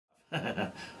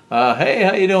Hey,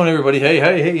 how you doing, everybody?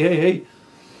 Hey.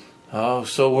 Oh,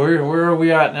 so where are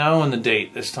we at now in the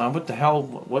date this time? What the hell?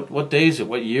 What day is it?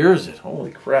 What year is it?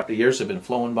 Holy crap! The years have been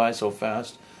flowing by so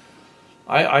fast.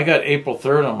 I got April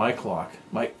 3rd on my clock.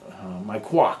 My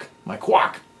quack.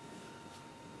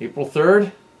 April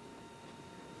 3rd,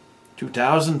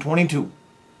 2022.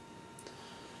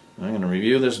 I'm going to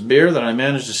review this beer that I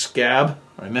managed to scab.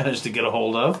 I managed to get a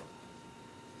hold of.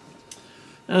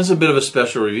 And it's a bit of a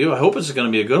special review. I hope it's going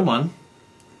to be a good one,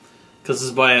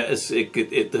 because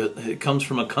it comes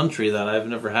from a country that I've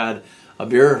never had a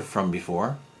beer from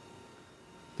before.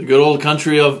 The good old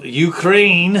country of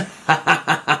Ukraine.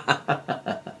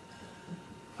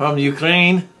 From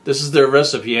Ukraine. This is their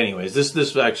recipe, anyways.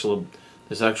 This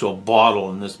actual bottle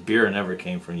and this beer never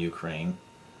came from Ukraine.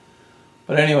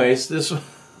 But anyways, this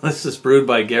is brewed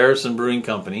by Garrison Brewing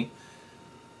Company.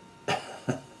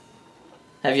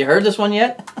 Have you heard this one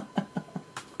yet?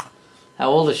 How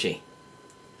old is she?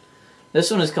 This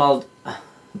one is called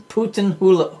Putin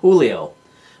Huylo.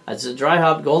 It's a dry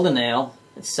hopped golden ale.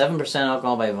 It's 7%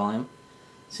 alcohol by volume.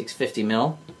 650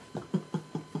 ml.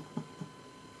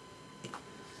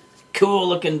 Cool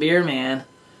looking beer, man.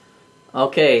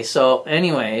 Okay, so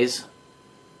anyways,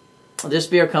 this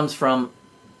beer comes from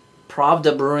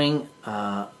Pravda Brewing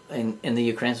in the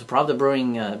Ukraine. So Pravda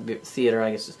Brewing Theater,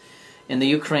 I guess, in the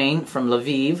Ukraine, from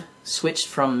Lviv, switched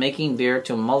from making beer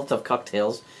to Molotov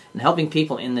cocktails and helping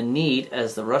people in the need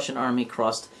as the Russian army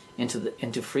crossed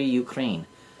into free Ukraine.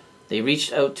 They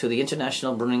reached out to the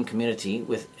international brewing community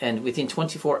and within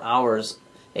 24 hours,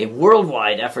 a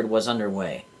worldwide effort was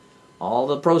underway. All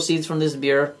the proceeds from this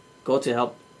beer go to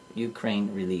help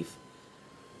Ukraine relief.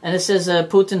 And it says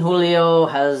Putin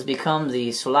Huylo has become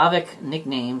the Slavic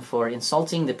nickname for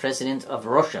insulting the president of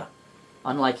Russia.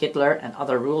 Unlike Hitler and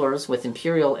other rulers with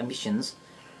imperial ambitions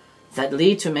that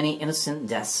lead to many innocent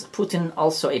deaths, Putin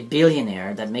also a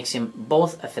billionaire that makes him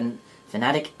both a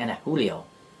fanatic and a Julio.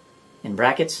 In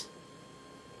brackets,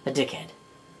 a dickhead.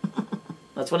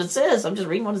 That's what it says. I'm just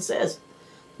reading what it says.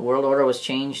 The world order was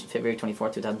changed February 24,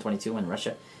 2022 when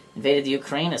Russia invaded the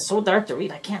Ukraine. It's so dark to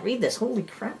read. I can't read this. Holy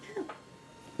crap.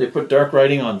 They put dark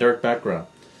writing on dark background.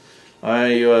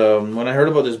 When I heard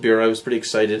about this beer, I was pretty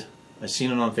excited. I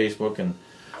seen it on Facebook, and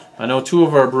I know two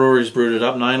of our breweries brewed it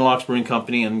up. Nine Locks Brewing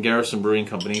Company and Garrison Brewing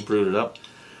Company brewed it up.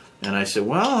 And I said,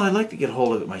 well, I'd like to get a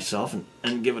hold of it myself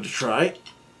and give it a try.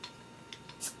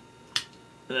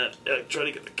 And try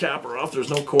to get the capper off.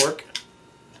 There's no cork.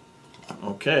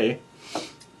 Okay.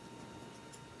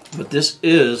 But this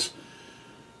is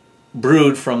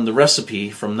brewed from the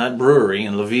recipe from that brewery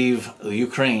in Lviv,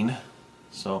 Ukraine.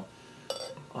 So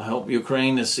I hope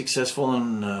Ukraine is successful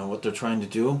in what they're trying to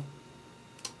do.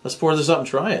 Let's pour this up and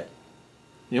try it.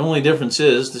 The only difference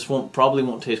is this probably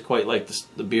won't taste quite like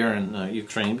the beer in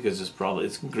Ukraine, because this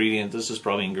is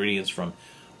probably ingredients from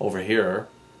over here.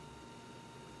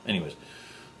 Anyways,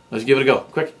 let's give it a go.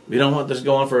 Quick. We don't want this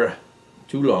going for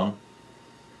too long.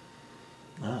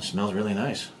 Oh, it smells really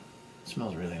nice. It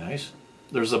smells really nice.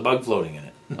 There's a bug floating in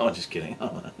it. No, I'm just kidding.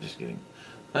 I'm just kidding.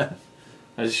 I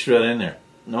just threw it in there.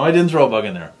 No, I didn't throw a bug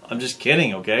in there. I'm just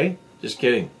kidding, okay? Just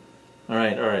kidding. All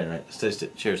right. Let's taste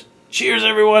it. Cheers. Cheers,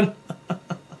 everyone.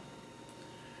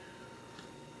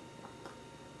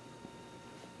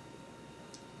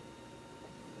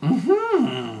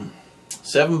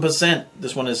 7%.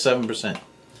 This one is 7%.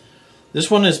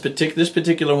 This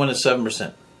particular one is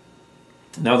 7%.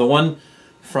 Now the one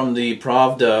from the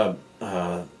Pravda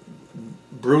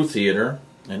Brew Theater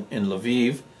in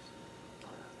Lviv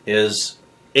is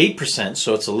 8%,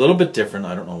 so it's a little bit different.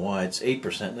 I don't know why it's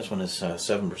 8%. This one is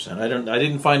 7%. I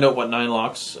didn't find out what Nine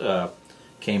Locks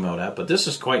came out at, but this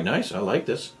is quite nice. I like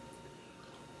this.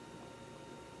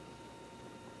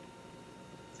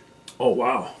 Oh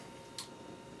wow.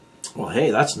 Well,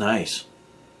 hey, that's nice.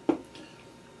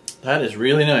 That is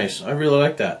really nice. I really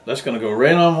like that. That's going to go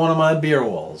right on one of my beer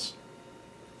walls.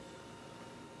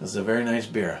 This is a very nice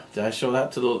beer. Did I show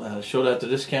that to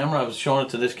this camera? I was showing it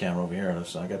to this camera over here.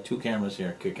 So I got two cameras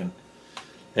here kicking.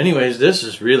 Anyways, this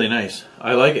is really nice.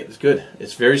 I like it. It's good.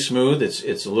 It's very smooth.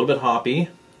 It's a little bit hoppy.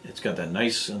 It's got that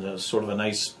nice sort of a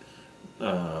nice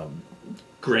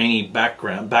grainy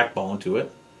backbone to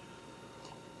it.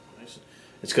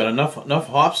 It's got enough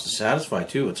hops to satisfy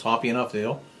too. It's hoppy enough,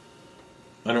 Dale.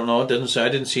 I don't know. It doesn't say. I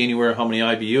didn't see anywhere how many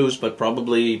IBUs, but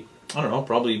probably, I don't know,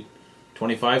 probably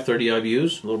 25, 30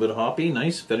 IBUs. A little bit of hoppy.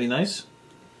 Nice, very nice.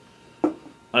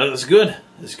 It's good.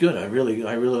 It's good. I really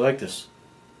like this.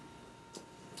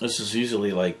 This is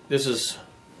usually like,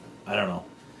 I don't know.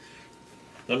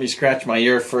 Let me scratch my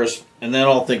ear first, and then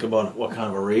I'll think about what kind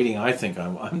of a rating I think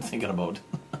I'm thinking about.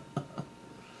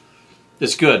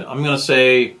 It's good. I'm gonna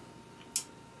say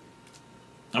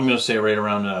right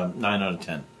around 9 out of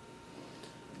 10.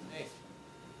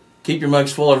 Keep your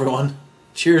mugs full, everyone.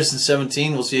 Cheers in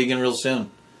 17. We'll see you again real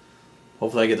soon.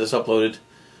 Hopefully I get this uploaded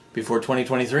before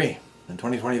 2023 and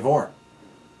 2024.